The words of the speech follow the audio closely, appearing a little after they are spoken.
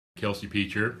Kelsey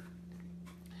Peacher.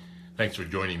 Thanks for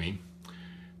joining me.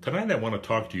 Tonight I want to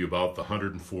talk to you about the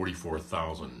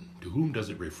 144,000. To whom does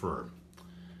it refer?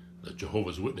 The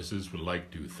Jehovah's Witnesses would like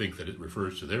to think that it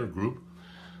refers to their group,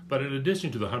 but in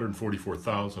addition to the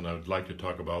 144,000, I would like to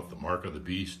talk about the mark of the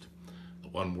beast, the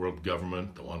one world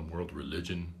government, the one world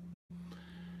religion,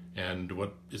 and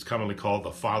what is commonly called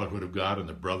the fatherhood of God and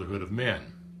the brotherhood of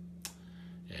man.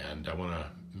 And I want to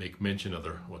make mention of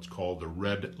what's called the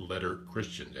Red Letter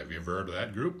Christians. Have you ever heard of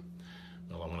that group?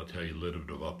 Well, I want to tell you a little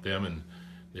bit about them and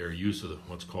their use of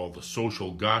what's called the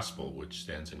social gospel, which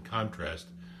stands in contrast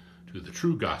to the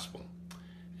true gospel.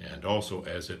 And also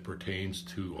as it pertains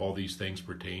to all these things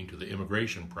pertain to the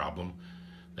immigration problem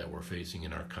that we're facing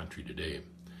in our country today.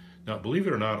 Now, believe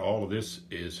it or not, all of this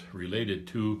is related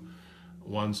to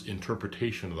one's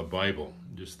interpretation of the Bible.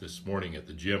 Just this morning at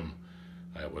the gym,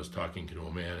 I was talking to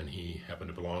a man, and he happened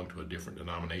to belong to a different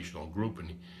denominational group,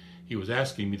 and he was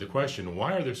asking me the question,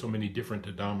 why are there so many different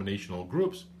denominational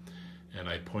groups? And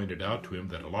I pointed out to him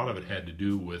that a lot of it had to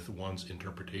do with one's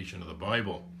interpretation of the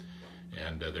Bible.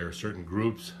 And there are certain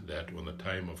groups that when the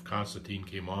time of Constantine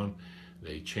came on,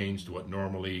 they changed what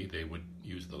normally they would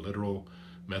use the literal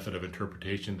method of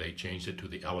interpretation. They changed it to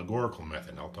the allegorical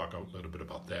method. I'll talk a little bit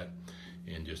about that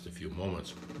in just a few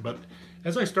moments. But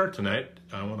as I start tonight,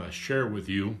 I want to share with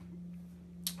you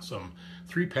some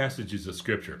 3 passages of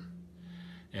Scripture.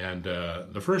 And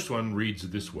the first one reads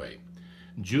this way: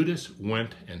 Judas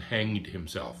went and hanged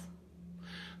himself.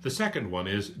 The second one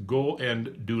is, go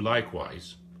and do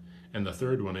likewise. And the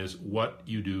third one is, what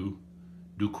you do,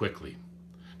 do quickly.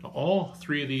 Now, all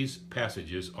 3 of these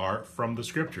passages are from the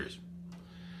Scriptures.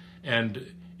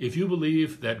 And if you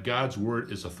believe that God's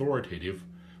Word is authoritative,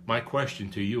 my question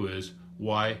to you is,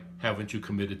 why haven't you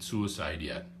committed suicide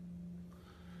yet?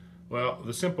 Well,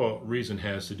 the simple reason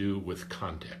has to do with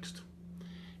context.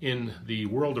 In the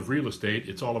world of real estate,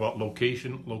 it's all about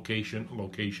location, location,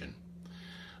 location.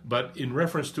 But in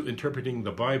reference to interpreting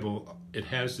the Bible, it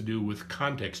has to do with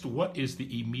context. What is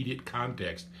the immediate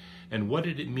context? And what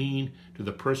did it mean to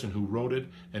the person who wrote it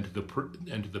and to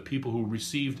the people who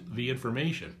received the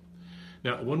information?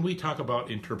 Now, when we talk about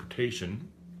interpretation,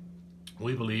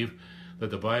 we believe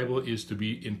that the Bible is to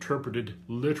be interpreted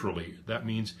literally. That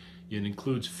means it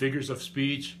includes figures of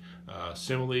speech,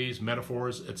 similes,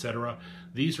 metaphors, etc.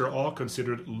 These are all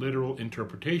considered literal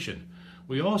interpretation.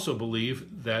 We also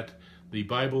believe that the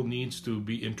Bible needs to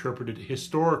be interpreted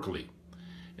historically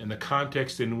in the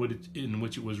context in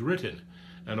which it was written,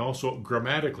 and also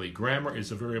grammatically. Grammar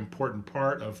is a very important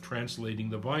part of translating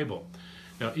the Bible.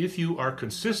 Now, if you are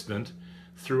consistent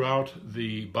throughout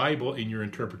the Bible in your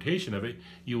interpretation of it,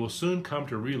 you will soon come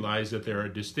to realize that there are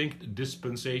distinct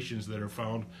dispensations that are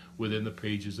found within the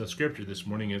pages of Scripture. This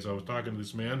morning, as I was talking to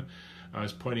this man, I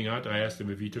was pointing out, I asked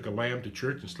him if he took a lamb to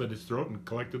church and slit its throat and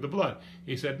collected the blood.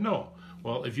 He said, no.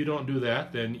 Well, if you don't do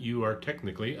that, then you are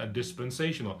technically a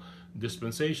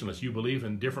dispensationalist. You believe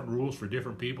in different rules for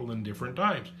different people in different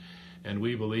times. And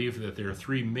we believe that there are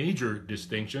 3 major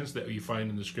distinctions that you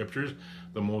find in the Scriptures: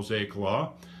 the Mosaic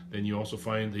Law, then you also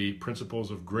find the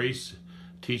principles of grace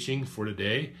teaching for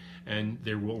today, and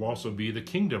there will also be the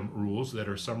kingdom rules that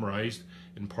are summarized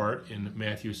in part in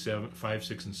Matthew 5,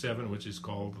 6, and 7, which is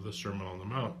called the Sermon on the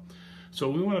Mount. So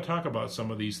we want to talk about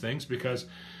some of these things, because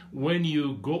when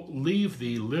you leave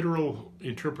the literal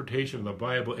interpretation of the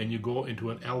Bible and you go into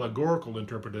an allegorical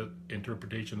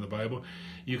interpretation of the Bible,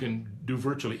 you can do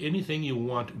virtually anything you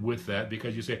want with that,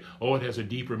 because you say, oh, it has a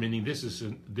deeper meaning. This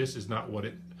is not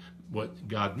what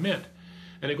God meant.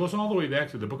 And it goes all the way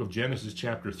back to the book of Genesis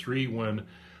chapter 3, when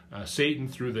Satan,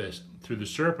 through the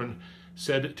serpent,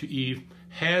 said to Eve,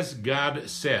 has God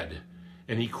said?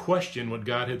 And he questioned what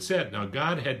God had said. Now,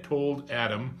 God had told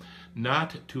Adam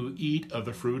not to eat of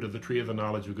the fruit of the tree of the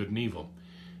knowledge of good and evil.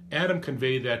 Adam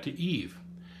conveyed that to Eve.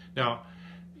 Now,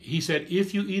 he said,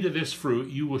 if you eat of this fruit,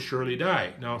 you will surely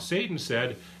die. Now, Satan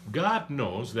said, God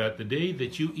knows that the day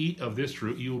that you eat of this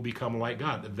fruit, you will become like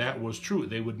God. That was true.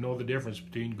 They would know the difference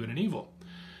between good and evil.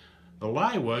 The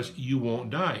lie was, you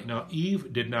won't die. Now,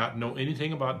 Eve did not know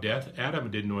anything about death.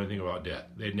 Adam didn't know anything about death.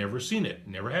 They'd never seen it. It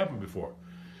never happened before.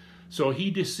 So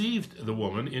he deceived the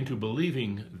woman into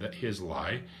believing his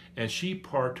lie, and she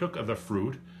partook of the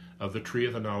fruit of the tree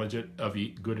of the knowledge of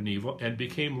good and evil, and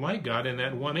became like God in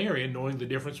that one area, knowing the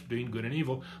difference between good and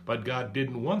evil. But God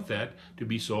didn't want that to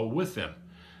be so with them.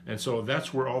 And so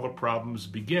that's where all the problems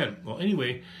begin. Well,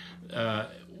 anyway,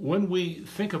 when we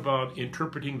think about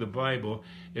interpreting the Bible,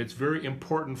 it's very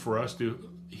important for us to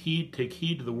take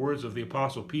heed to the words of the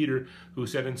Apostle Peter, who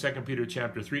said in 2 Peter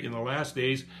chapter 3, in the last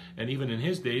days, and even in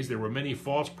his days, there were many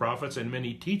false prophets and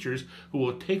many teachers who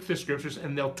will take the scriptures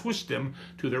and they'll twist them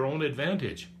to their own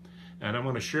advantage. And I'm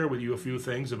going to share with you a few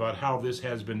things about how this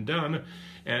has been done,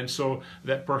 and so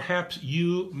that perhaps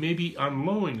you maybe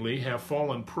unknowingly have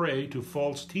fallen prey to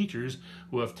false teachers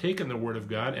who have taken the Word of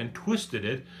God and twisted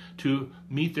it to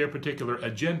meet their particular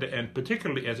agenda, and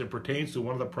particularly as it pertains to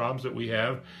one of the problems that we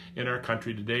have in our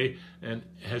country today, and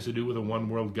has to do with the one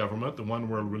world government, the one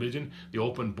world religion, the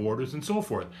open borders, and so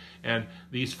forth. And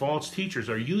these false teachers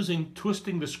are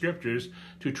twisting the scriptures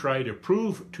to try to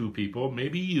prove to people,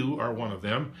 maybe you are one of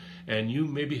them, and you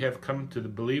maybe have come to the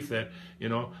belief that,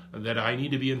 that I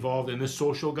need to be involved in this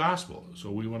social gospel.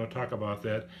 So we want to talk about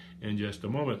that in just a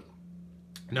moment.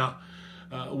 Now,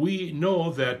 we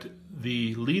know that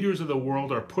the leaders of the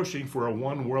world are pushing for a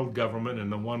one world government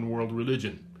and a one world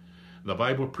religion. The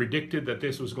Bible predicted that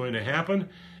this was going to happen,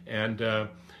 and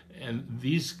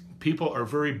these people are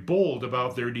very bold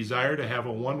about their desire to have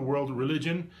a one world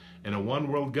religion and a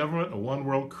one world government, a one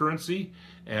world currency,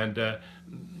 and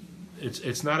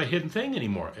it's not a hidden thing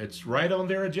anymore. It's right on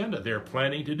their agenda. They're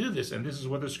planning to do this, and this is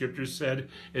what the scriptures said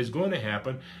is going to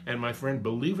happen. And my friend,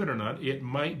 believe it or not, it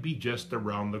might be just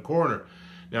around the corner.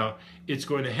 Now, it's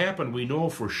going to happen, we know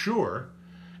for sure,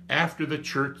 after the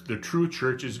true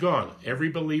church is gone. Every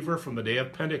believer from the day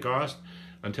of Pentecost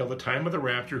until the time of the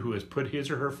rapture who has put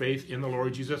his or her faith in the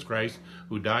Lord Jesus Christ,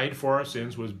 who died for our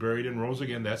sins, was buried and rose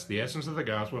again, that's the essence of the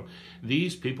gospel.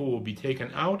 These people will be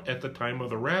taken out at the time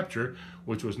of the rapture,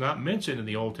 which was not mentioned in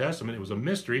the Old Testament. It was a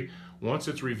mystery. Once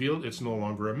it's revealed, it's no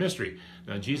longer a mystery.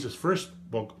 Now, Jesus first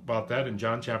spoke about that in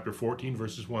John chapter 14,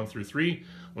 verses 1 through 3,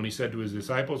 when he said to his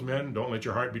disciples, men, don't let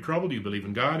your heart be troubled. You believe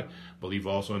in God, believe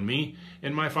also in me.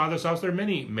 In my Father's house there are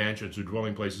many mansions or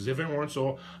dwelling places. If it weren't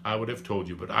so, I would have told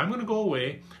you. But I'm going to go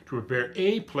away to prepare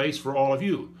a place for all of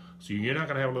you. So you're not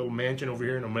going to have a little mansion over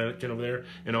here and a mansion over there.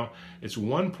 It's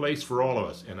one place for all of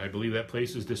us. And I believe that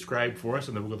place is described for us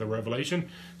in the book of the Revelation,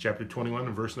 chapter 21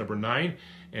 and verse number 9.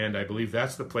 And I believe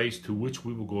that's the place to which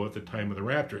we will go at the time of the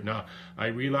rapture. Now, I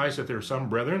realize that there are some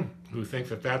brethren who think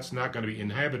that that's not going to be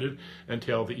inhabited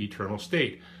until the eternal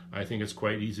state. I think it's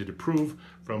quite easy to prove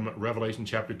from Revelation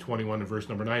chapter 21 and verse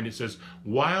number 9. It says,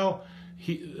 while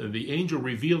the angel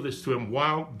revealed this to him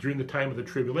during the time of the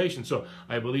tribulation. So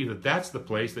I believe that that's the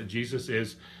place that Jesus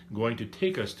is going to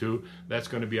take us to. That's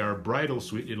going to be our bridal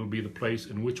suite. It'll be the place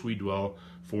in which we dwell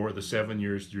for the 7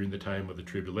 years during the time of the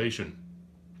tribulation.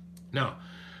 Now,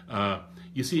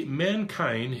 you see,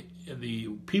 mankind, the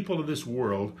people of this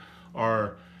world,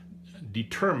 are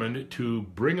determined to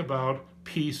bring about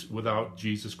peace without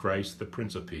Jesus Christ, the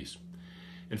Prince of Peace.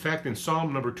 In fact, in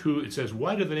Psalm number 2, it says,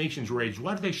 why do the nations rage?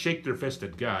 Why do they shake their fist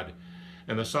at God?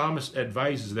 And the psalmist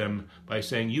advises them by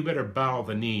saying, you better bow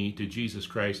the knee to Jesus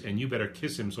Christ, and you better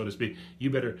kiss him, so to speak. You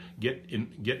better get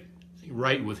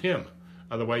right with him.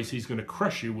 Otherwise, he's going to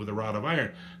crush you with a rod of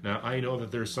iron. Now, I know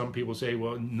that there's some people say,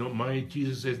 well, no, my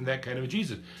Jesus isn't that kind of a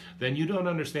Jesus. Then you don't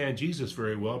understand Jesus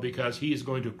very well, because he is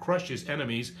going to crush his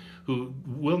enemies who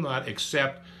will not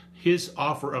accept his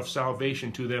offer of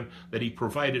salvation to them that he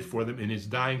provided for them in his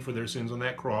dying for their sins on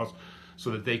that cross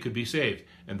so that they could be saved.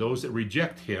 And those that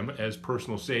reject him as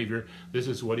personal Savior, this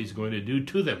is what he's going to do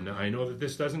to them. Now, I know that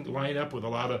this doesn't line up with a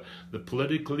lot of the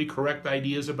politically correct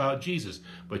ideas about Jesus,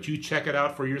 but you check it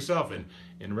out for yourself. And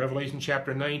in Revelation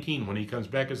chapter 19, when he comes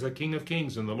back as the King of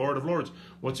Kings and the Lord of Lords,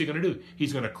 what's he going to do?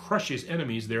 He's going to crush his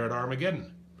enemies there at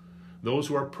Armageddon. Those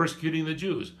who are persecuting the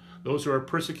Jews, those who are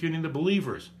persecuting the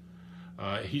believers.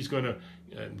 He's going to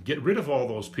get rid of all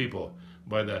those people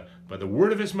by the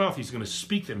word of his mouth. He's going to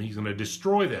speak them. He's going to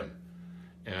destroy them,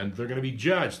 and they're going to be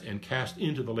judged and cast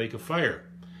into the lake of fire.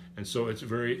 And so it's a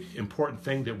very important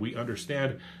thing that we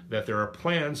understand that there are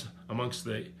plans amongst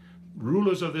the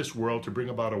rulers of this world to bring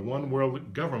about a one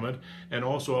world government and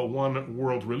also a one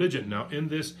world religion. Now, in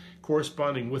this,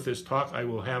 corresponding with this talk, I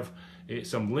will have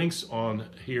some links on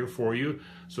here for you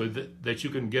so that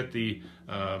you can get the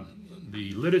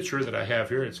literature that I have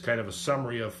here. It's kind of a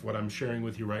summary of what I'm sharing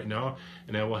with you right now,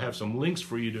 and I will have some links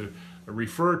for you to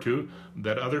refer to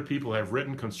that other people have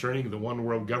written concerning the one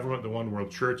world government, the one world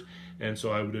church, and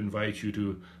so I would invite you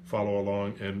to follow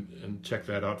along and check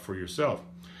that out for yourself.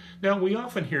 Now, we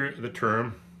often hear the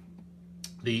term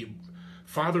the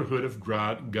fatherhood of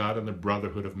God and the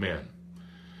brotherhood of man.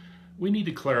 We need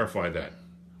to clarify that.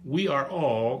 We are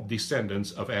all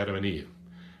descendants of Adam and Eve.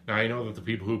 Now, I know that the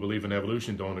people who believe in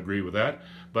evolution don't agree with that,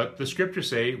 but the scriptures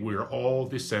say we're all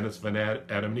descendants of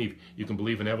Adam and Eve. You can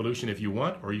believe in evolution if you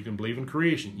want, or you can believe in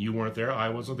creation. You weren't there, I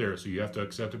wasn't there, so you have to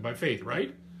accept it by faith,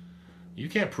 right? You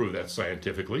can't prove that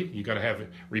scientifically. You got to have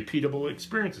repeatable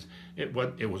experiences. It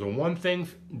was a one-thing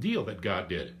deal that God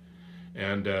did.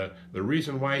 And the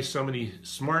reason why so many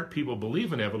smart people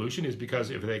believe in evolution is because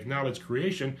if they acknowledge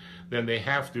creation, then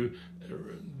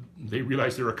they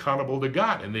realize they're accountable to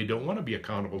God, and they don't want to be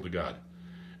accountable to God.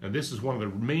 And this is one of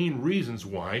the main reasons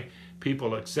why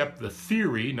people accept the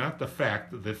theory, not the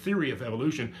fact, the theory of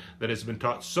evolution that has been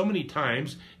taught so many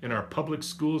times in our public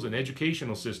schools and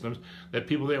educational systems that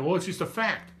people say, well, it's just a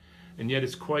fact. And yet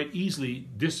it's quite easily,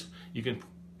 you can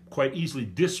quite easily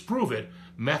disprove it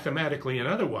mathematically and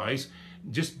otherwise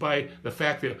just by the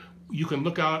fact that you can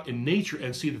look out in nature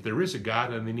and see that there is a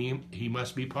God and then he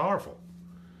must be powerful.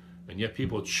 And yet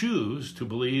people choose to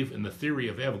believe in the theory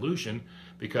of evolution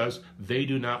because they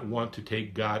do not want to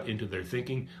take God into their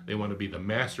thinking. They want to be the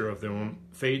master of their own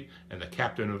fate and the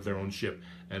captain of their own ship.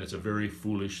 And it's a very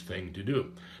foolish thing to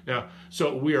do. Now,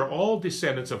 so we are all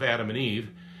descendants of Adam and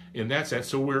Eve in that sense.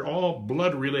 So we're all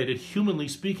blood related, humanly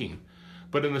speaking.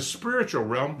 But in the spiritual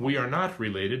realm, we are not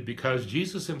related because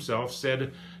Jesus himself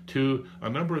said to a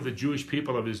number of the Jewish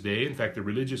people of his day, in fact, the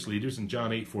religious leaders in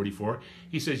John 8:44,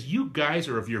 he says, you guys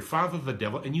are of your father the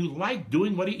devil, and you like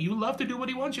doing you love to do what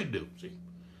he wants you to do. See?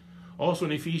 Also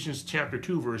in Ephesians chapter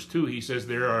 2, verse 2, he says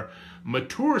there are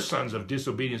mature sons of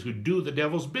disobedience who do the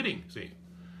devil's bidding. See?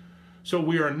 So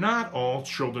we are not all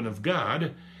children of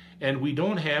God, and we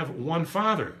don't have one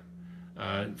father.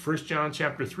 1 John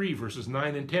chapter 3 verses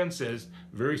 9 and 10 says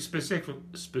very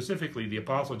specifically, the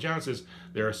Apostle John says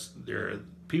there are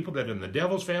people that are in the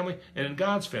devil's family and in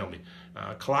God's family.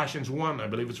 Colossians 1, I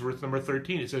believe it's verse number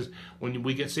 13, it says when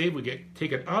we get saved, we get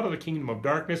taken out of the kingdom of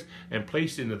darkness and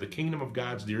placed into the kingdom of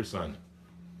God's dear Son.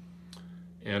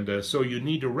 And so you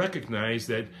need to recognize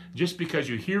that just because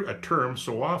you hear a term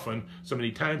so often, so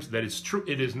many times, that it's true,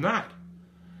 it is not.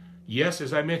 Yes,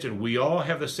 as I mentioned, we all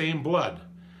have the same blood.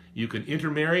 You can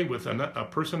intermarry with a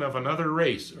person of another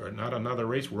race, or not another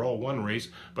race, we're all one race,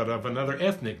 but of another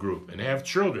ethnic group, and have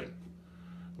children.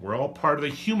 We're all part of the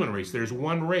human race. There's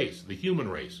one race, the human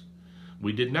race.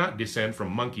 We did not descend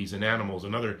from monkeys and animals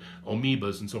and other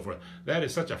amoebas and so forth. That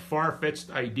is such a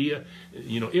far-fetched idea.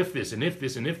 You know, if this and if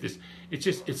this and if this.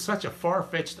 It's such a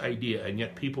far-fetched idea, and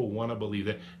yet people want to believe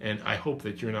it. And I hope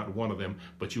that you're not one of them,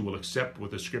 but you will accept what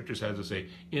the scriptures has to say.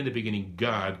 In the beginning,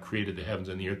 God created the heavens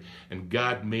and the earth, and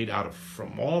God made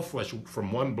from all flesh,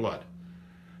 from one blood,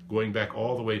 going back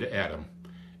all the way to Adam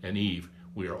and Eve.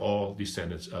 We are all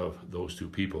descendants of those two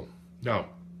people. Now,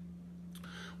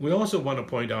 we also want to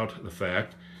point out the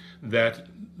fact that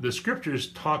the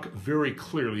scriptures talk very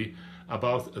clearly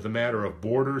about the matter of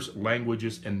borders,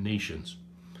 languages, and nations.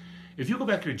 If you go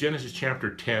back to Genesis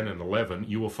chapter 10 and 11,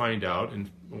 you will find out,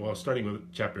 and starting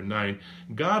with chapter 9,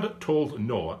 God told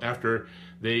Noah, after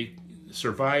they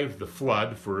survived the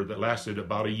flood that lasted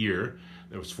about a year,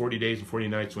 there was 40 days and 40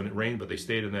 nights when it rained, but they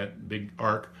stayed in that big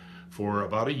ark for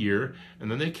about a year, and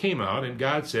then they came out, and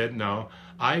God said, now,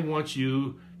 I want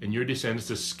you and your descendants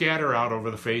to scatter out over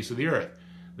the face of the earth.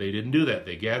 They didn't do that.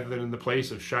 They gathered in the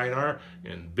place of Shinar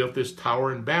and built this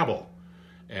tower in Babel.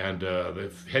 And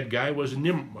the head guy was a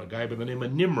guy by the name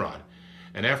of Nimrod.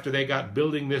 And after they got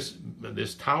building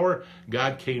this tower,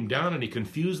 God came down and he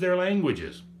confused their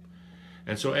languages.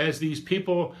 And so as these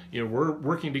people were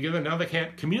working together, now they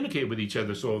can't communicate with each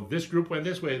other. So this group went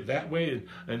this way,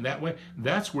 and that way.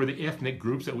 That's where the ethnic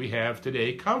groups that we have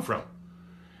today come from.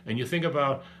 And you think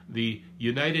about the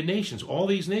United Nations, all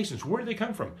these nations, where do they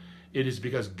come from? It is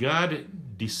because God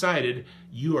decided,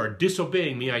 you are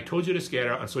disobeying me, I told you to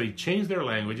scatter out, and so he changed their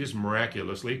languages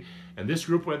miraculously, and this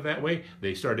group went that way.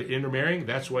 They started intermarrying.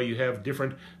 That's why you have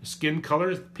different skin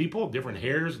colors, people, different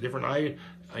hairs, different eye,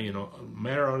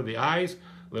 matter under the eyes,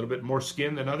 a little bit more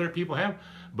skin than other people have.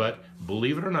 But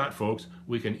believe it or not, folks,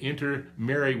 we can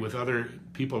intermarry with other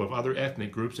people of other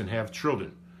ethnic groups and have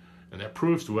children. And that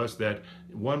proves to us that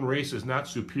one race is not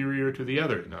superior to the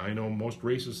other. Now, I know most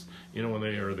races, when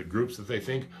they are the groups that they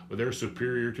think, well, they're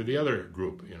superior to the other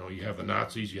group. You have the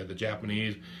Nazis, you have the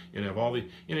Japanese, you have all the,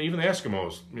 even the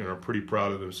Eskimos, are pretty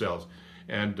proud of themselves.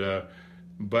 And,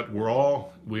 but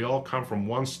we all come from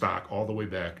one stock all the way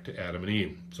back to Adam and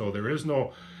Eve. So there is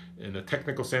no, in a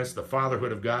technical sense, the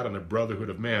fatherhood of God and the brotherhood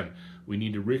of man. We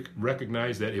need to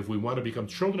recognize that if we want to become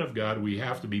children of God, we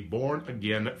have to be born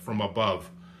again from above,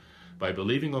 by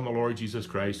believing on the Lord Jesus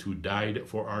Christ, who died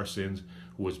for our sins,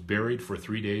 who was buried for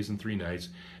 3 days and 3 nights,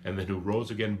 and then who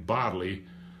rose again bodily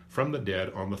from the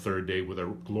dead on the third day with a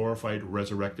glorified,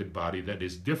 resurrected body that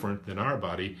is different than our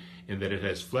body in that it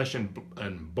has flesh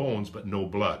and bones but no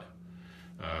blood.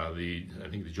 I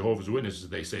think the Jehovah's Witnesses,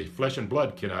 they say flesh and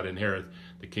blood cannot inherit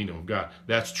the kingdom of God.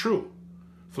 That's true.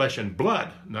 Flesh and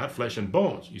blood, not flesh and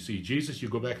bones. You see, Jesus, you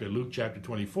go back to Luke chapter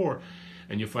 24,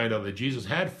 and you find out that Jesus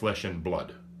had flesh and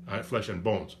blood, flesh and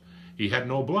bones. He had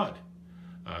no blood.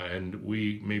 And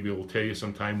we maybe will tell you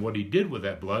sometime what he did with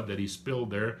that blood that he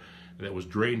spilled there, that was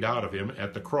drained out of him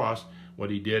at the cross,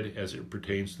 what he did as it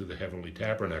pertains to the heavenly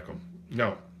tabernacle.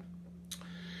 Now,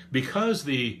 because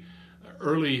the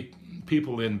early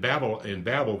people in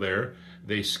Babel there,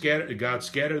 God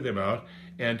scattered them out,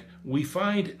 and we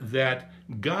find that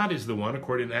God is the one,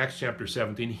 according to Acts chapter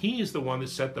 17, he is the one that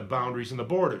set the boundaries and the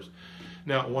borders.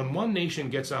 Now, when one nation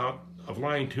gets out of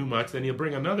line too much, then he'll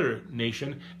bring another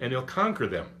nation and he'll conquer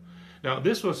them. Now,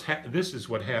 this is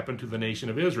what happened to the nation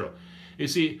of Israel. You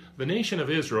see, the nation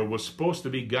of Israel was supposed to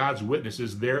be God's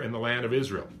witnesses there in the land of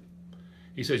Israel.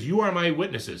 He says, you are my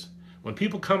witnesses. When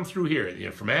people come through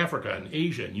here, from Africa and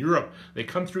Asia and Europe, they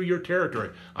come through your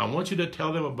territory. I want you to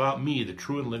tell them about me, the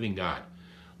true and living God.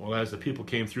 Well, as the people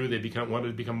came through, they wanted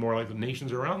to become more like the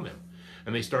nations around them.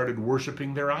 And they started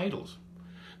worshiping their idols.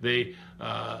 They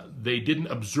didn't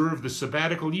observe the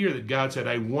sabbatical year that God said,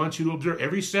 I want you to observe.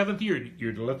 Every seventh year,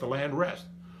 you're to let the land rest.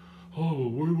 Oh,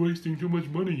 we're wasting too much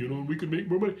money, we could make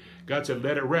more money. God said,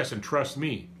 let it rest and trust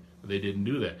me. They didn't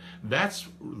do that. That's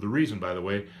the reason, by the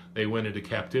way, they went into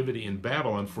captivity in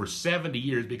Babylon for 70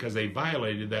 years because they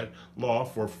violated that law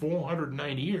for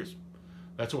 490 years.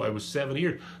 That's why it was 70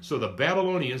 years. So the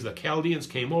Babylonians, the Chaldeans,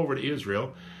 came over to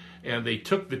Israel, and they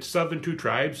took the southern two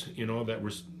tribes, that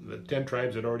were the 10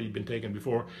 tribes had already been taken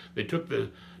before. They took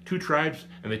the 2 tribes,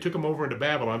 and they took them over into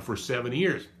Babylon for 7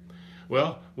 years.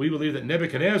 Well, we believe that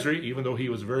Nebuchadnezzar, even though he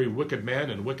was a very wicked man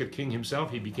and wicked king himself,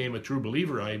 he became a true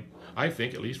believer. I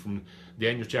think, at least from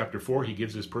Daniel chapter 4, he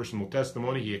gives his personal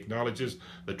testimony. He acknowledges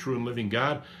the true and living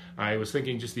God. I was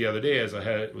thinking just the other day as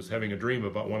I was having a dream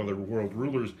about one of the world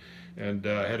rulers, and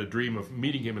I had a dream of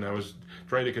meeting him, and I was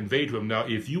trying to convey to him, now,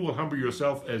 if you will humble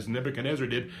yourself as Nebuchadnezzar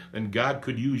did, then God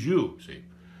could use you. See,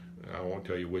 I won't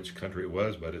tell you which country it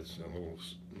was, but it's a little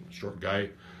short guy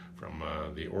from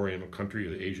the Oriental country,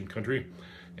 or the Asian country,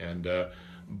 and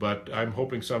but I'm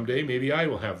hoping someday maybe I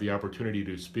will have the opportunity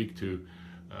to speak to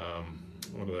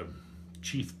one of the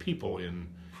chief people in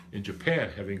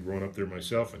Japan, having grown up there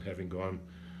myself and having gone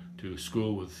to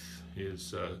school with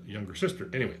his younger sister.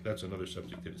 Anyway, that's another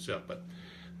subject in itself, but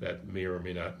that may or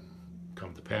may not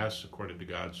come to pass according to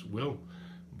God's will,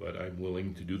 but I'm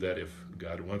willing to do that if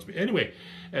God wants me. Anyway,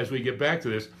 as we get back to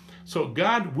this, so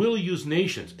God will use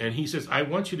nations, and he says, I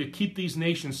want you to keep these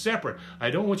nations separate. I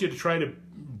don't want you to try to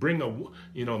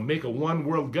make a one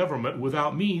world government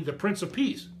without me, the Prince of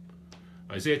Peace.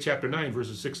 Isaiah chapter 9,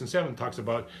 verses 6 and 7 talks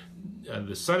about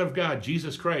the Son of God,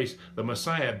 Jesus Christ, the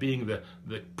Messiah, being the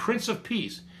Prince of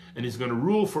Peace. And he's going to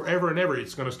rule forever and ever.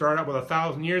 It's going to start out with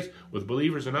 1,000 years with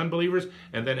believers and unbelievers.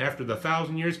 And then after the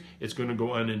 1,000 years, it's going to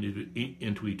go on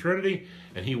into eternity.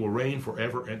 And he will reign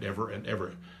forever and ever and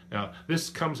ever. Now, this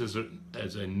comes as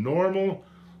a normal,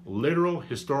 literal,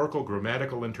 historical,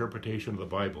 grammatical interpretation of the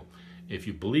Bible. If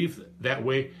you believe that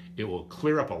way, it will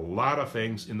clear up a lot of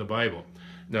things in the Bible.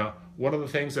 Now, one of the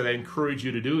things that I encourage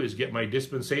you to do is get my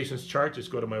dispensations chart.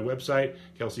 Just go to my website,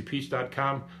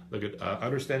 kelseypeach.com. Look at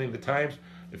Understanding the Times.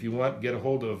 If you want, get a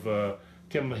hold of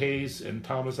Kim LaHaye's and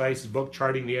Thomas Ice's book,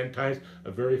 Charting the End Times,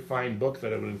 a very fine book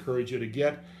that I would encourage you to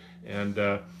get. And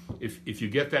if you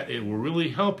get that, it will really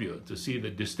help you to see the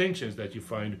distinctions that you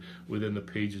find within the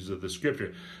pages of the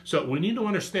Scripture. So we need to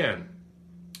understand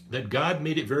that God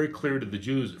made it very clear to the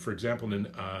Jews. For example, in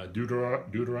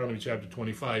Deuteronomy chapter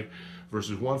 25,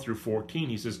 verses 1 through 14,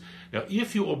 he says, now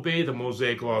if you obey the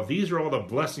Mosaic law, these are all the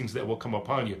blessings that will come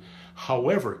upon you.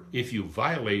 However, if you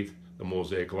violate the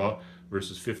Mosaic law,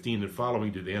 verses 15 and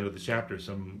following to the end of the chapter,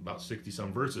 about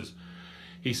 60-some verses,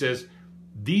 he says,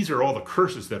 these are all the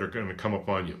curses that are going to come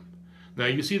upon you. Now,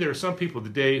 you see, there are some people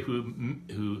today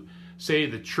who say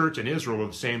the church and Israel are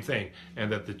the same thing,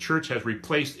 and that the church has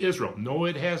replaced Israel. No,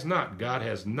 it has not. God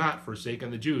has not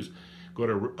forsaken the Jews. Go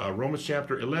to Romans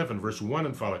chapter 11, verse 1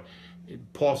 and following.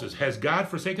 Paul says, has God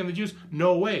forsaken the Jews?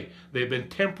 No way. They've been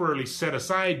temporarily set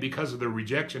aside because of their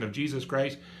rejection of Jesus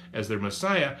Christ as their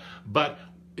Messiah. But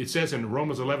it says in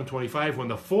Romans 11:25, when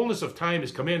the fullness of time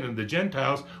has come in and the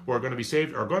Gentiles who are going to be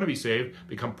saved,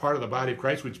 become part of the body of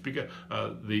Christ, which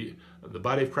the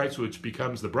body of Christ, which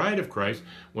becomes the bride of Christ.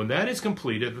 When that is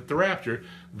completed at the rapture,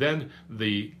 then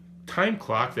the time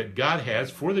clock that God has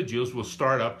for the Jews will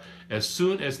start up as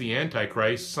soon as the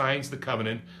Antichrist signs the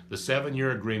covenant, the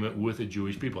 7-year agreement with the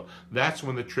Jewish people. That's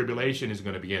when the tribulation is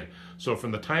going to begin. So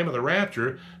from the time of the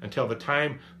rapture until the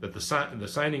time that the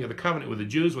signing of the covenant with the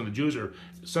Jews, when the Jews are,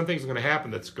 something's going to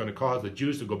happen that's going to cause the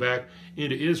Jews to go back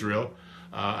into Israel.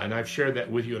 And I've shared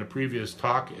that with you in a previous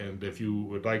talk, and if you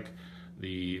would like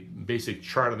the basic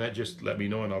chart on that, just let me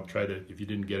know, and I'll try to, if you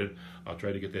didn't get it, I'll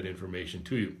try to get that information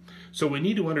to you. So we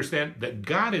need to understand that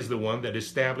God is the one that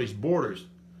established borders.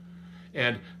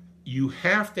 And you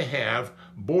have to have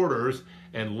borders,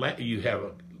 and you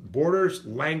have borders,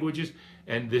 languages,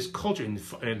 and this culture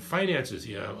and finances,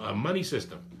 a money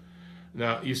system.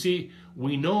 Now, you see,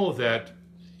 we know that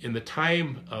in the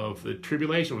time of the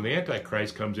tribulation, when the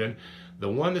Antichrist comes in, the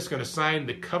one that's going to sign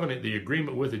the covenant, the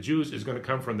agreement with the Jews, is going to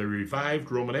come from the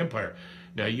revived Roman Empire.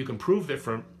 Now, you can prove this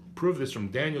from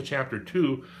Daniel chapter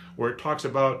 2, where it talks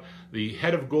about the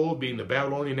head of gold being the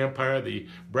Babylonian Empire, the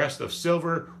breast of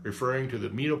silver referring to the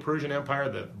Medo-Persian Empire,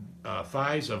 the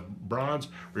thighs of bronze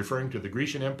referring to the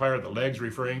Grecian Empire, the legs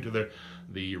referring to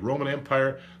the Roman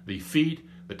Empire, the feet,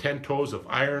 the 10 toes of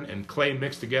iron and clay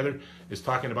mixed together is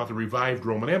talking about the revived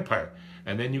Roman Empire.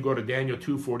 And then you go to Daniel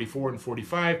 2:44 and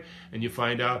 45, and you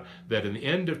find out that in the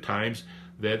end of times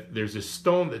that there's a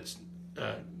stone that's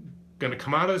going to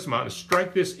come out of this mountain,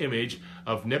 strike this image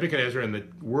of Nebuchadnezzar and the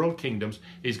world kingdoms.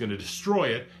 He's going to destroy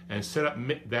it and set up,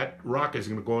 that rock is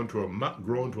going to grow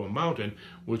into a mountain,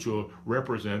 which will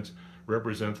represent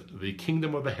the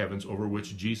kingdom of the heavens, over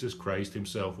which Jesus Christ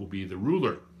himself will be the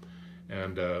ruler.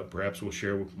 And perhaps we'll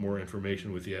share more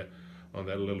information with you on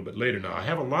that a little bit later. Now, I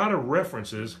have a lot of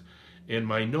references in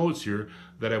my notes here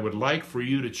that I would like for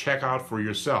you to check out for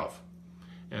yourself.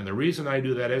 And the reason I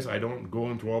do that is I don't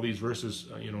go into all these verses,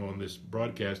 on this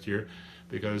broadcast here,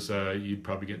 because you'd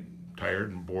probably get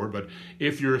tired and bored. But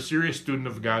if you're a serious student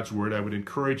of God's Word, I would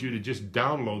encourage you to just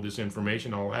download this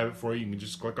information. I'll have it for you. You can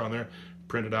just click on there,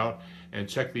 print it out, and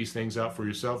check these things out for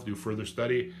yourself, do further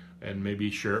study, and maybe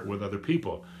share it with other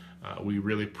people. We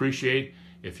really appreciate,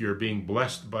 if you're being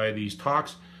blessed by these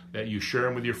talks, that you share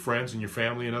them with your friends and your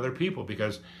family and other people,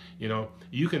 because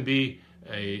you can be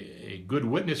a good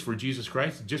witness for Jesus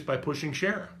Christ just by pushing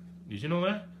share. Did you know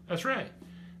that? That's right.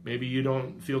 Maybe you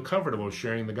don't feel comfortable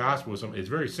sharing the gospel with someone. It's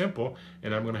very simple,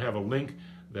 and I'm going to have a link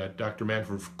that Dr.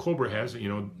 Manfred Kober has.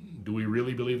 Do we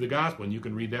really believe the gospel? And you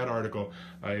can read that article.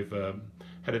 I've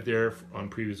had it there on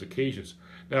previous occasions.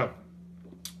 Now,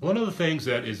 one of the things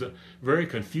that is very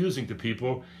confusing to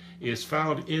people is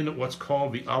found in what's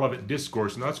called the Olivet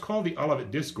Discourse. Now, it's called the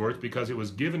Olivet Discourse because it was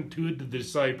given to the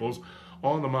disciples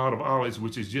on the Mount of Olives,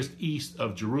 which is just east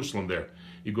of Jerusalem there.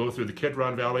 You go through the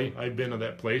Kidron Valley. I've been to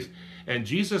that place. And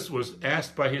Jesus was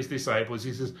asked by his disciples,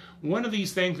 he says, when are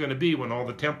these things going to be, when all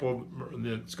the temple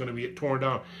is going to be torn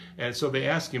down? And so they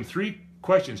ask him 3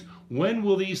 questions. When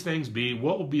will these things be?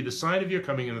 What will be the sign of your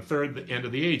coming? And the end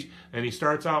of the age? And he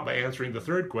starts out by answering the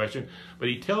 3rd question, but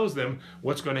he tells them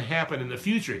what's going to happen in the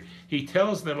future. He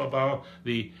tells them about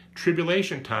the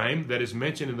tribulation time that is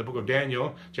mentioned in the book of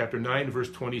Daniel, chapter 9,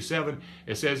 verse 27.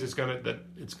 It says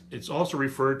it's also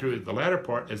referred to the latter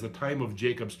part as the time of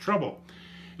Jacob's trouble.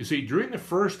 You see, during the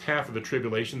first half of the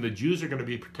tribulation, the Jews are going to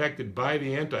be protected by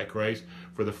the Antichrist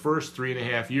for the first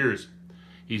 3.5 years.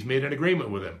 He's made an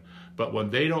agreement with them. But when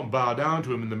they don't bow down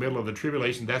to him in the middle of the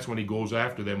tribulation, that's when he goes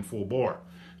after them full bore.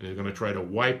 And he's going to try to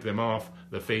wipe them off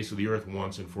the face of the earth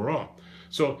once and for all.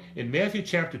 So in Matthew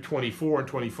chapter 24 and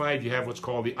 25, you have what's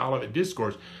called the Olivet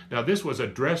Discourse. Now, this was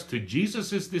addressed to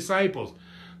Jesus' disciples.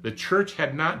 The church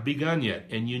had not begun yet.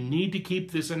 And you need to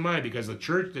keep this in mind, because the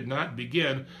church did not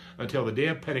begin until the day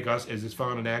of Pentecost, as is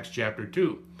found in Acts chapter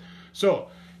 2. So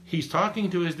he's talking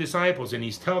to his disciples, and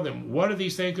he's telling them, what are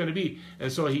these things going to be?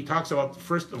 And so he talks about,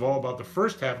 first of all, about the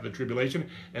first half of the tribulation.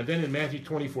 And then in Matthew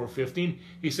 24:15,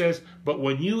 he says, but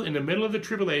when you, in the middle of the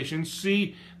tribulation,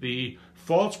 see the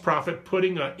false prophet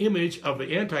putting an image of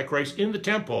the Antichrist in the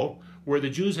temple where the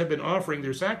Jews have been offering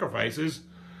their sacrifices,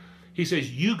 he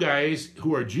says, you guys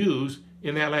who are Jews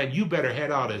in that land, you better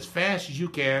head out as fast as you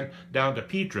can down to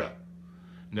Petra.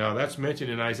 Now, that's mentioned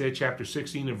in Isaiah chapter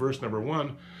 16 and verse number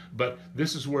 1, but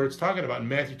this is where it's talking about in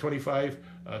Matthew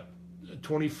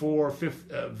 24,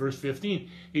 verse 15.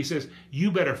 He says,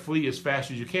 you better flee as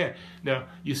fast as you can. Now,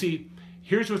 you see,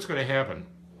 here's what's going to happen.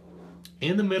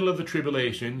 In the middle of the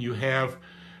tribulation, you have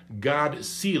God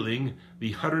sealing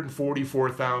the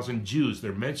 144,000 Jews.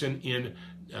 They're mentioned in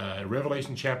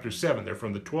Revelation chapter 7. They're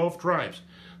from the 12 tribes.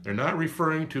 They're not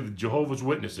referring to the Jehovah's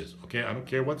Witnesses. Okay, I don't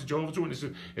care what the Jehovah's Witnesses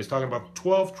is. It's talking about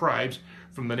 12 tribes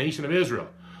from the nation of Israel.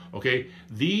 Okay,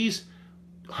 these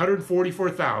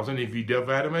 144,000, if you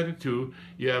divide them into two,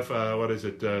 you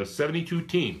have, 72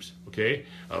 teams, okay,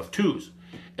 of twos.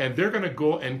 And they're going to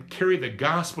go and carry the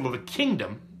gospel of the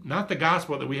kingdom, not the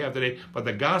gospel that we have today, but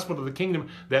the gospel of the kingdom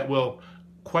that will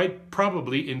quite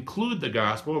probably include the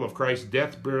gospel of Christ's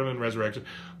death, burial, and resurrection,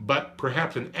 but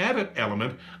perhaps an added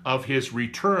element of his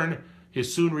return,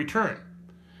 his soon return.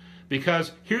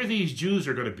 Because here these Jews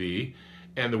are going to be,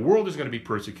 and the world is going to be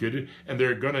persecuted, and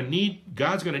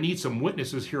God's going to need some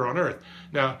witnesses here on earth.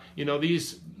 Now,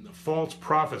 these false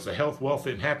prophets, the health, wealth,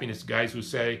 and happiness guys who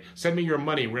say, send me your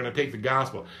money, we're going to take the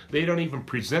gospel. They don't even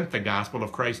present the gospel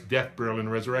of Christ's death, burial,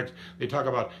 and resurrection. They talk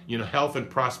about, health and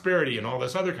prosperity and all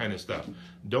this other kind of stuff.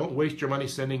 Don't waste your money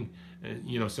sending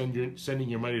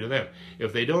your money to them.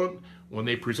 If they don't, when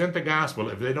they present the gospel,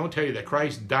 if they don't tell you that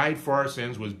Christ died for our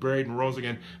sins, was buried and rose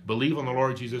again, believe on the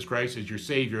Lord Jesus Christ as your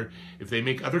Savior, if they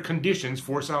make other conditions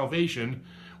for salvation,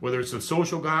 whether it's the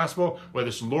social gospel, whether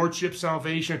it's lordship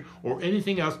salvation, or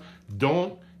anything else,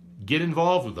 don't get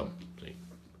involved with them. See?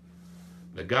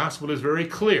 The gospel is very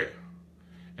clear.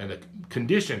 And the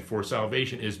condition for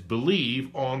salvation is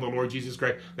believe on the Lord Jesus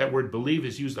Christ. That word believe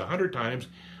is used 100 times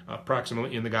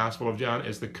approximately in the Gospel of John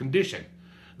as the condition.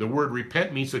 The word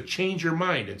repent means to change your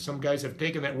mind. And some guys have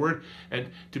taken that word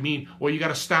and to mean, well, you got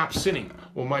to stop sinning.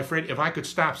 Well, my friend, if I could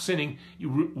stop sinning,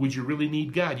 would you really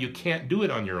need God? You can't do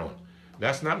it on your own.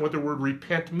 That's not what the word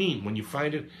repent means. When you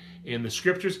find it in the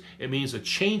scriptures, it means a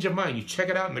change of mind. You check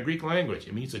it out in the Greek language.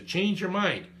 It means to change your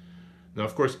mind. Now,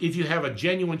 of course, if you have a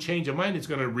genuine change of mind, it's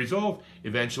going to result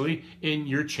eventually in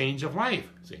your change of life.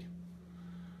 See,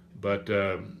 but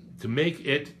to make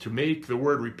the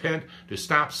word repent, to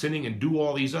stop sinning and do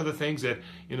all these other things that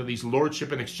these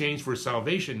lordship in exchange for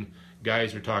salvation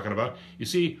guys are talking about. You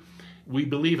see, we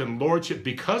believe in lordship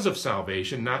because of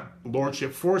salvation, not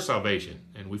lordship for salvation.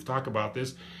 And we've talked about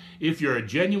this. If you're a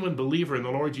genuine believer in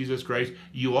the Lord Jesus Christ,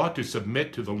 you ought to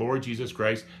submit to the Lord Jesus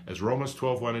Christ. As Romans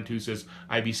 12:1 and 2 says,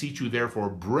 I beseech you therefore,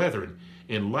 brethren,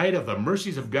 in light of the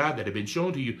mercies of God that have been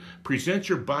shown to you, present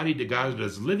your body to God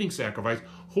as a living sacrifice,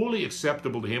 wholly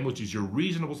acceptable to him, which is your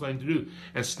reasonable thing to do.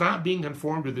 And stop being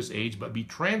conformed to this age, but be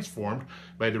transformed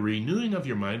by the renewing of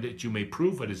your mind, that you may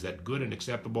prove what is that good and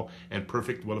acceptable and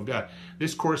perfect will of God.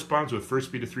 This corresponds with 1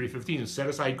 Peter 3:15. Set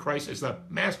aside Christ as the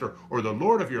master or the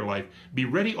Lord of your life. Be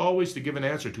ready always to give an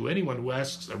answer to anyone who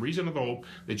asks a reason of the hope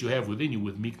that you have within you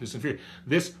with meekness and fear.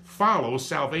 This follows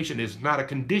salvation. Is not a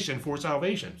condition for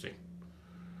salvation. See?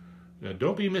 Now,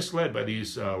 don't be misled by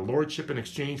these lordship in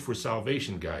exchange for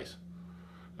salvation guys.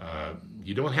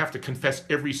 You don't have to confess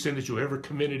every sin that you ever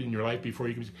committed in your life before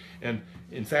you can. And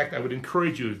in fact, I would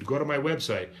encourage you to go to my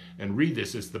website and read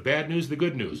this. It's the bad news, the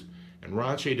good news. And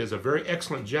Ron Shea does a very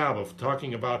excellent job of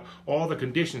talking about all the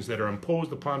conditions that are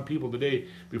imposed upon people today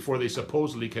before they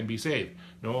supposedly can be saved.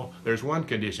 No, there's one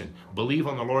condition. Believe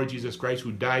on the Lord Jesus Christ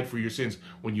who died for your sins.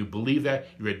 When you believe that,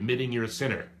 you're admitting you're a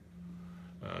sinner.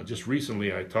 Just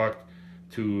recently, I talked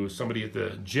to somebody at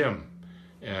the gym.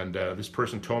 And this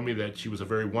person told me that she was a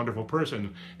very wonderful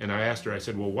person. And I asked her, I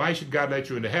said, well, why should God let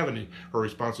you into heaven? And her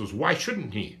response was, why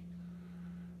shouldn't he?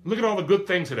 Look at all the good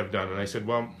things that I've done. And I said,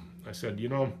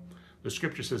 the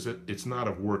scripture says that it's not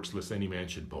of works lest any man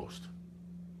should boast.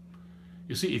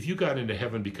 You see, if you got into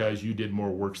heaven because you did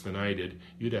more works than I did,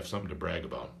 you'd have something to brag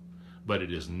about. But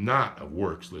it is not of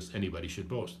works lest anybody should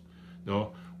boast.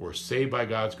 No, we're saved by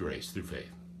God's grace through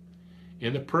faith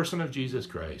in the person of Jesus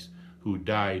Christ, who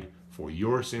died for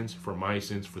your sins, for my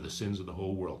sins, for the sins of the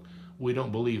whole world. We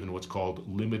don't believe in what's called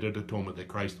limited atonement, that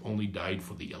Christ only died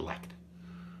for the elect.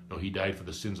 No, he died for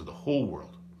the sins of the whole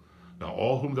world. Now,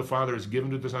 all whom the Father has given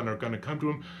to the Son are going to come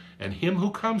to him, and him who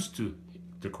comes to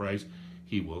Christ,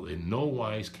 he will in no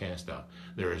wise cast out.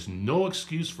 There is no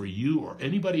excuse for you or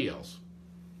anybody else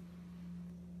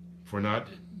for not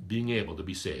being able to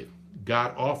be saved.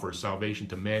 God offers salvation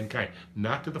to mankind,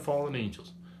 not to the fallen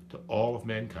angels, to all of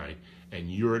mankind, and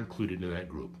you're included in that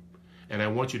group. And I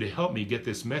want you to help me get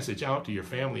this message out to your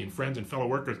family and friends and fellow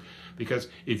workers, because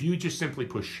if you just simply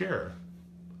push share,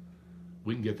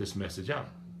 we can get this message out.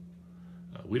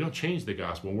 We don't change the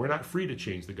gospel. We're not free to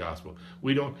change the gospel.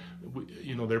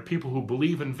 There are people who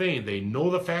believe in vain. They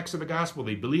know the facts of the gospel.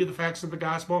 They believe the facts of the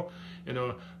gospel.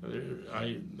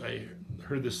 I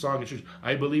heard this song in church.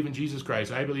 I believe in Jesus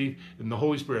Christ. I believe in the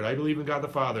Holy Spirit. I believe in God the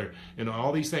Father.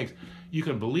 All these things. You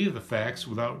can believe the facts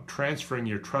without transferring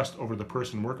your trust over the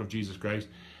person and work of Jesus Christ.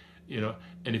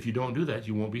 And if you don't do that,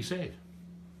 you won't be saved.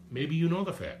 Maybe you know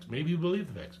the facts. Maybe you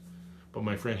believe the facts. But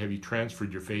my friend, have you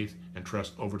transferred your faith and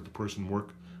trust over to the person and work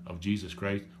of Jesus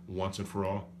Christ once and for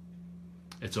all?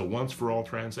 It's a once for all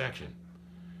transaction.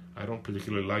 I don't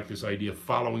particularly like this idea of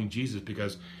following Jesus,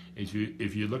 because If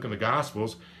you look in the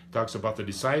Gospels, it talks about the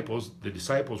disciples. The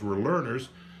disciples were learners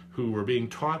who were being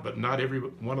taught, but not every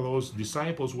one of those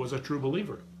disciples was a true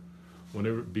believer. In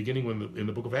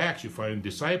the book of Acts, you find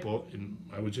disciple, and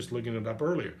I was just looking it up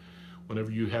earlier.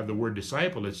 Whenever you have the word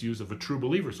disciple, it's used of a true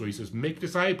believer. So he says, make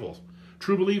disciples,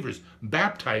 true believers,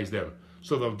 baptize them,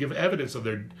 so they'll give evidence of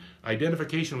their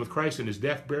identification with Christ in his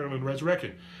death, burial, and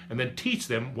resurrection. And then teach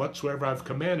them whatsoever I've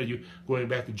commanded you, going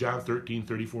back to John 13,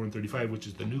 34, and 35, which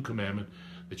is the new commandment,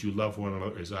 that you love one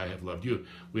another as I have loved you.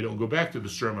 We don't go back to the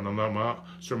Sermon on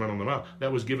the Mount.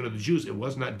 That was given to the Jews. It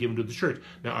was not given to the church.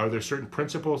 Now, are there certain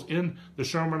principles in the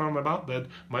Sermon on the Mount that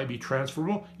might be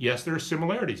transferable? Yes, there are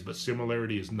similarities, but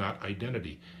similarity is not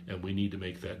identity, and we need to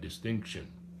make that distinction.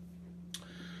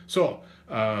 So,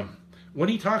 when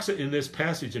he talks in this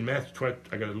passage in Matthew 20,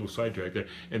 I got a little sidetracked there.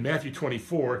 In Matthew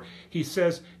 24, he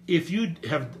says, if you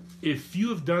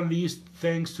have done these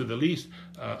things to the least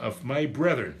of my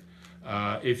brethren,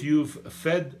 if you've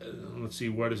fed, let's see,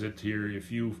 what is it here?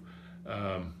 If you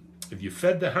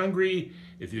fed the hungry,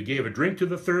 if you gave a drink to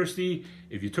the thirsty,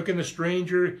 if you took in the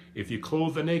stranger, if you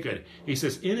clothed the naked, he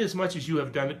says, inasmuch as you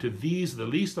have done it to these, the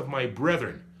least of my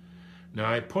brethren. Now,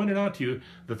 I pointed out to you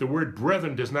that the word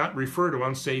brethren does not refer to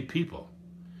unsaved people.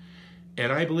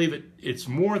 And I believe it's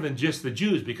more than just the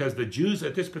Jews, because the Jews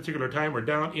at this particular time were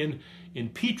down in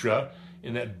Petra,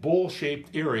 in that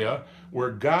bowl-shaped area, where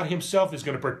God himself is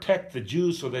going to protect the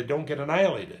Jews so they don't get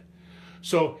annihilated.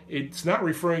 So it's not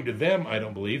referring to them, I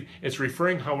don't believe. It's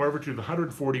referring, however, to the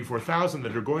 144,000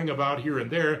 that are going about here and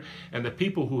there, and the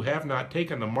people who have not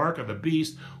taken the mark of the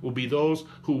beast will be those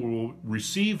who will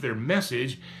receive their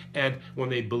message, and when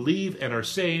they believe and are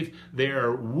saved, they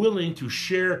are willing to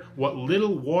share what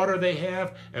little water they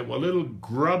have and what little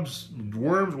grubs,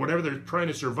 worms, whatever they're trying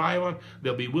to survive on.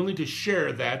 They'll be willing to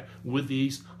share that with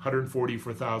these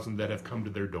 144,000 that have come to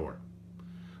their door.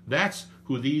 That's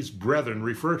who these brethren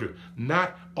refer to,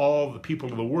 not all the people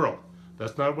of the world.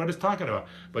 That's not what it's talking about.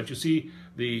 But you see,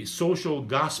 the social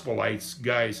gospelites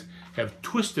guys have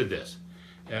twisted this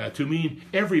to mean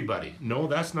everybody. No,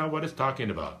 that's not what it's talking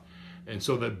about. And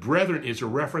so the brethren is a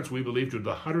reference, we believe, to the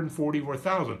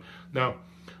 144,000. Now,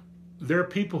 there are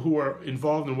people who are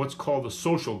involved in what's called the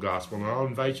social gospel, and I'll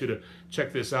invite you to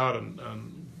check this out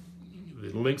on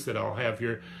the links that I'll have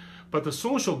here. But the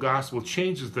social gospel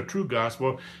changes the true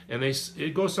gospel, and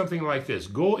it goes something like this.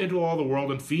 Go into all the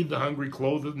world and feed the hungry,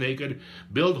 clothe the naked,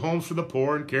 build homes for the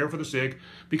poor and care for the sick,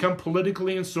 become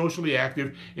politically and socially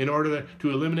active in order to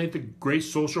eliminate the great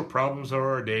social problems of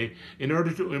our day, in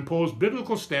order to impose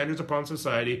biblical standards upon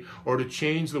society, or to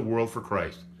change the world for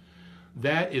Christ.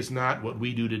 That is not what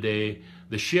we do today.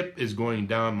 The ship is going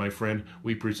down, my friend.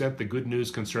 We present the good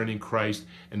news concerning Christ,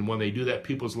 and when they do that,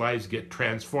 people's lives get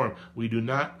transformed. We do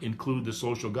not include the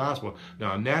social gospel.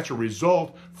 Now, a natural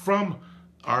result from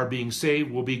our being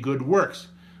saved will be good works.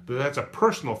 But that's a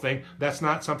personal thing. That's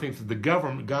not something that the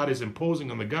government, God is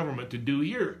imposing on the government to do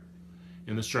here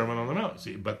in the Sermon on the Mount.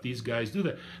 See, but these guys do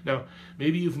that. Now,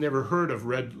 maybe you've never heard of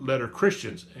Red Letter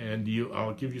Christians, and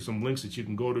I'll give you some links that you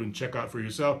can go to and check out for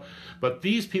yourself. But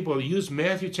these people use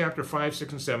Matthew chapter 5,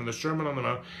 6, and 7, the Sermon on the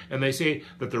Mount, and they say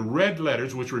that the red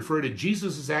letters, which refer to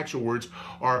Jesus' actual words,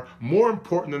 are more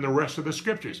important than the rest of the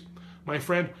scriptures. My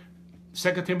friend,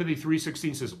 2 Timothy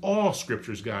 3:16 says, all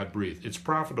scripture is God-breathed. It's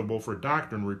profitable for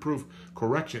doctrine, reproof,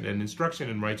 correction, and instruction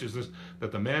in righteousness,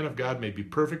 that the man of God may be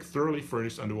perfect, thoroughly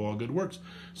furnished unto all good works.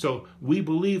 So we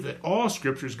believe that all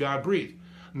scripture is God-breathed.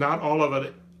 Not all of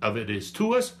it is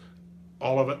to us.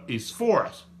 All of it is for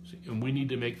us. And we need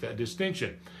to make that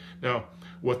distinction. Now,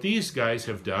 what these guys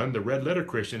have done, the red letter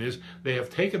Christian, is they have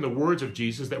taken the words of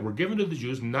Jesus that were given to the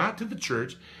Jews, not to the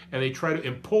church, and they try to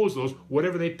impose those,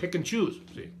 whatever they pick and choose.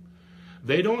 See?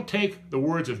 They don't take the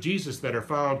words of Jesus that are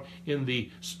found in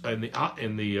the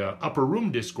upper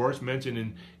room discourse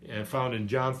mentioned found in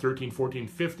John 13, 14,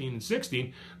 15, and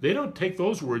 16. They don't take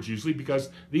those words usually,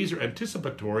 because these are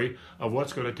anticipatory of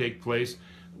what's going to take place,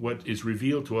 what is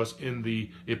revealed to us in the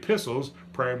epistles,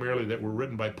 primarily that were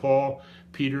written by Paul,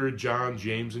 Peter, John,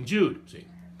 James, and Jude. See?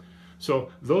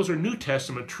 So those are New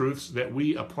Testament truths that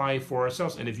we apply for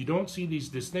ourselves. And if you don't see these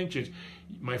distinctions,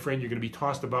 my friend, you're going to be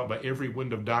tossed about by every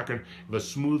wind of doctrine. If a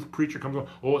smooth preacher comes along,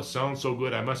 oh, it sounds so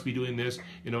good, I must be doing this,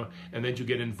 and then you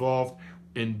get involved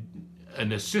in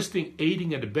assisting,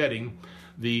 aiding, and abetting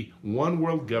the one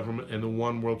world government and the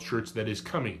one world church that is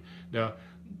coming. Now,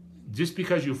 just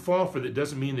because you fall for that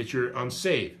doesn't mean that you're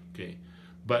unsaved, okay?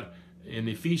 But in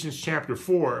Ephesians chapter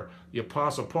 4, the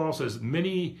Apostle Paul says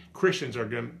many Christians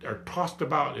are tossed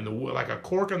about like a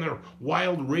cork in the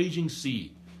wild raging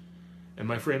sea. And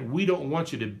my friend, we don't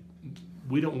want you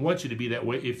to be that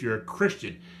way if you're a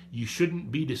Christian. You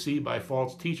shouldn't be deceived by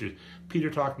false teachers. Peter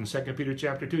talked in 2 Peter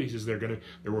chapter 2. He says there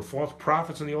were false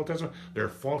prophets in the Old Testament. There are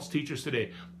false teachers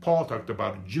today. Paul talked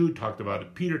about it. Jude talked about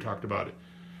it. Peter talked about it.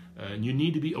 And you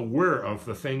need to be aware of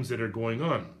the things that are going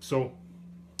on. So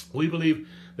we believe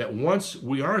that once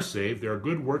we are saved, there are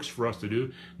good works for us to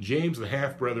do. James, the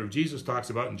half-brother of Jesus, talks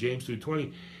about in James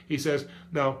 2:20. He says,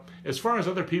 now, as far as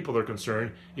other people are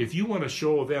concerned, if you want to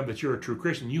show them that you're a true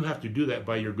Christian, you have to do that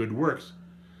by your good works.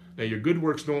 Now, your good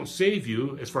works don't save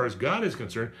you as far as God is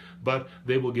concerned, but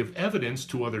they will give evidence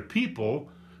to other people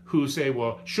who say,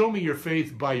 well, show me your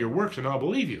faith by your works and I'll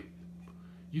believe you.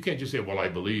 You can't just say, well, I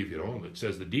believe, It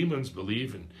says the demons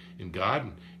believe in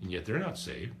God, and yet they're not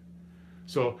saved.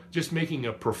 So just making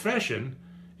a profession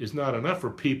is not enough for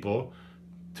people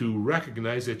to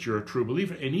recognize that you're a true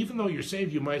believer. And even though you're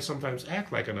saved, you might sometimes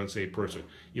act like an unsaved person.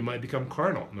 You might become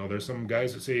carnal. Now, there's some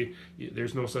guys that say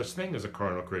there's no such thing as a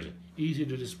carnal Christian. Easy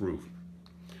to disprove.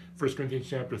 1 Corinthians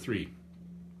chapter 3.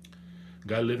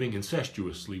 Guy living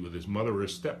incestuously with his mother or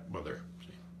his stepmother.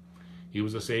 He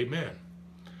was a saved man.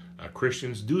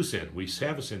 Christians do sin. We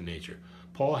have a sin nature.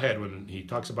 Paul had one, he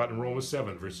talks about in Romans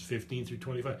 7, verses 15 through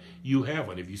 25. You have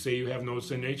one. If you say you have no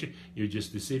sin nature, you're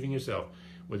just deceiving yourself.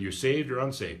 Whether you're saved or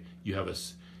unsaved, you have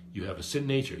a sin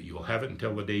nature. You will have it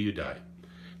until the day you die.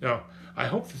 Now, I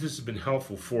hope that this has been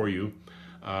helpful for you.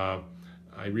 I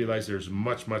realize there's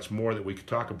much, much more that we could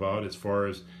talk about as far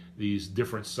as these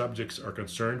different subjects are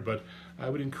concerned, but I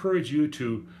would encourage you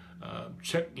to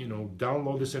check,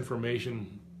 download this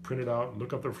information, print it out,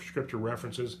 look up the scripture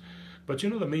references. But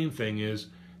the main thing is,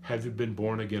 have you been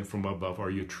born again from above? Are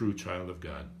you a true child of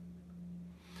God?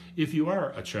 If you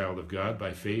are a child of God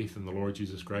by faith in the Lord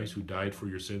Jesus Christ, who died for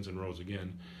your sins and rose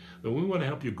again, then we want to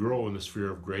help you grow in the sphere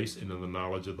of grace and in the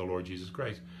knowledge of the Lord Jesus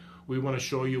Christ. We want to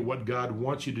show you what God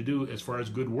wants you to do as far as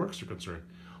good works are concerned.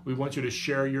 We want you to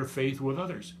share your faith with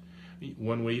others.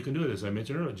 One way you can do it, as I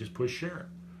mentioned earlier, just push share.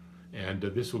 And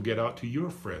this will get out to your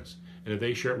friends. And if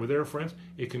they share it with their friends,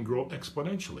 it can grow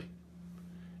exponentially.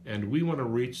 And we want to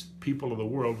reach people of the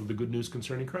world with the good news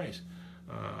concerning Christ.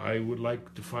 I would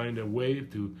like to find a way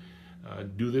to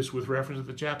do this with reference to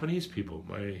the Japanese people.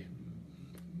 My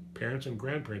parents and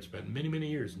grandparents spent many, many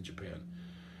years in Japan.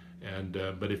 And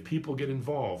but if people get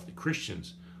involved,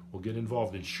 Christians will get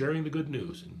involved in sharing the good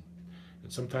news, and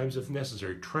sometimes, if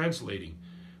necessary, translating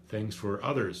things for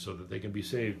others so that they can be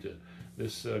saved.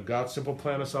 This God's Simple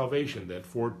Plan of Salvation that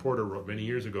Ford Porter wrote many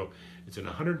years ago. It's in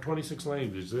 126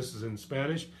 languages. This is in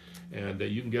Spanish, and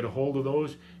you can get a hold of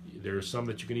those. There are some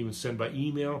that you can even send by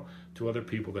email to other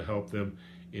people to help them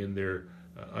in their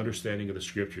understanding of the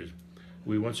Scriptures.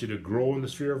 We want you to grow in the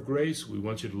sphere of grace. We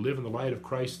want you to live in the light of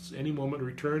Christ's any moment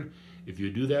return. If you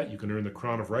do that, you can earn the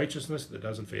crown of righteousness that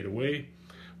doesn't fade away.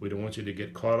 We don't want you to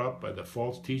get caught up by the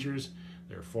false teachers,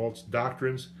 their false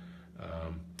doctrines,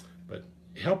 but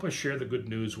help us share the good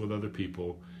news with other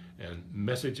people and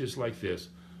messages like this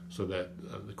so that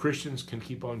the Christians can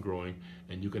keep on growing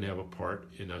and you can have a part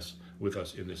with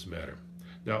us in this matter.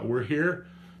 Now, we're here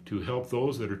to help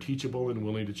those that are teachable and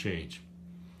willing to change.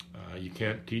 You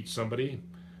can't teach somebody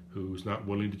who's not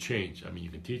willing to change. I mean, you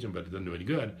can teach them, but it doesn't do any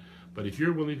good. But if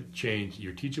you're willing to change,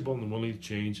 you're teachable and willing to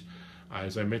change.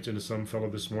 As I mentioned to some fellow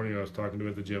this morning, I was talking to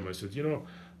him at the gym. I said,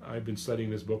 I've been studying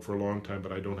this book for a long time,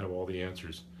 but I don't have all the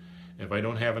answers. If I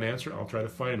don't have an answer, I'll try to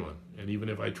find one. And even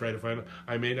if I try to find one,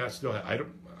 I may not still have.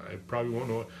 I probably won't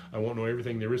know. I won't know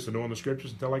everything there is to know in the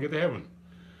Scriptures until I get to heaven.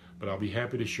 But I'll be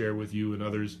happy to share with you and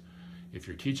others. If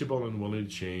you're teachable and willing to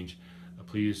change,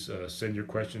 please send your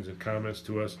questions and comments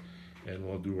to us, and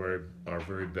we'll do our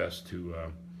very best to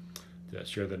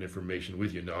share that information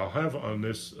with you. Now, I'll have on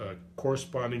this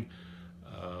corresponding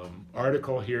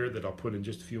article here that I'll put in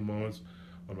just a few moments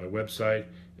on my website,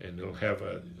 and it'll have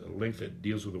a link that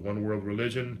deals with the one world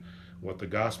religion, what the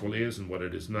gospel is and what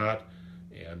it is not,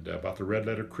 and about the red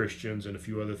letter Christians and a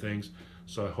few other things.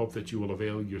 So I hope that you will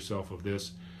avail yourself of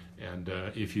this. And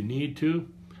if you need to,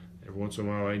 every once in a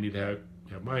while I need to have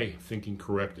my thinking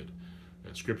corrected.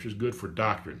 And Scripture is good for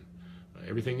doctrine.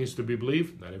 Everything is to be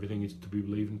believed, not everything is to be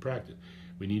believed and practiced.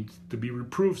 We need to be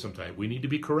reproved sometimes. We need to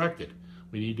be corrected.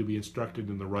 We need to be instructed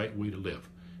in the right way to live.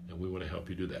 And we want to help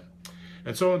you do that.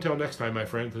 And so until next time, my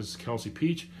friend, this is Kelsey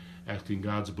Peach, asking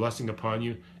God's blessing upon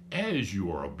you as you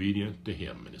are obedient to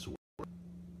Him and His word.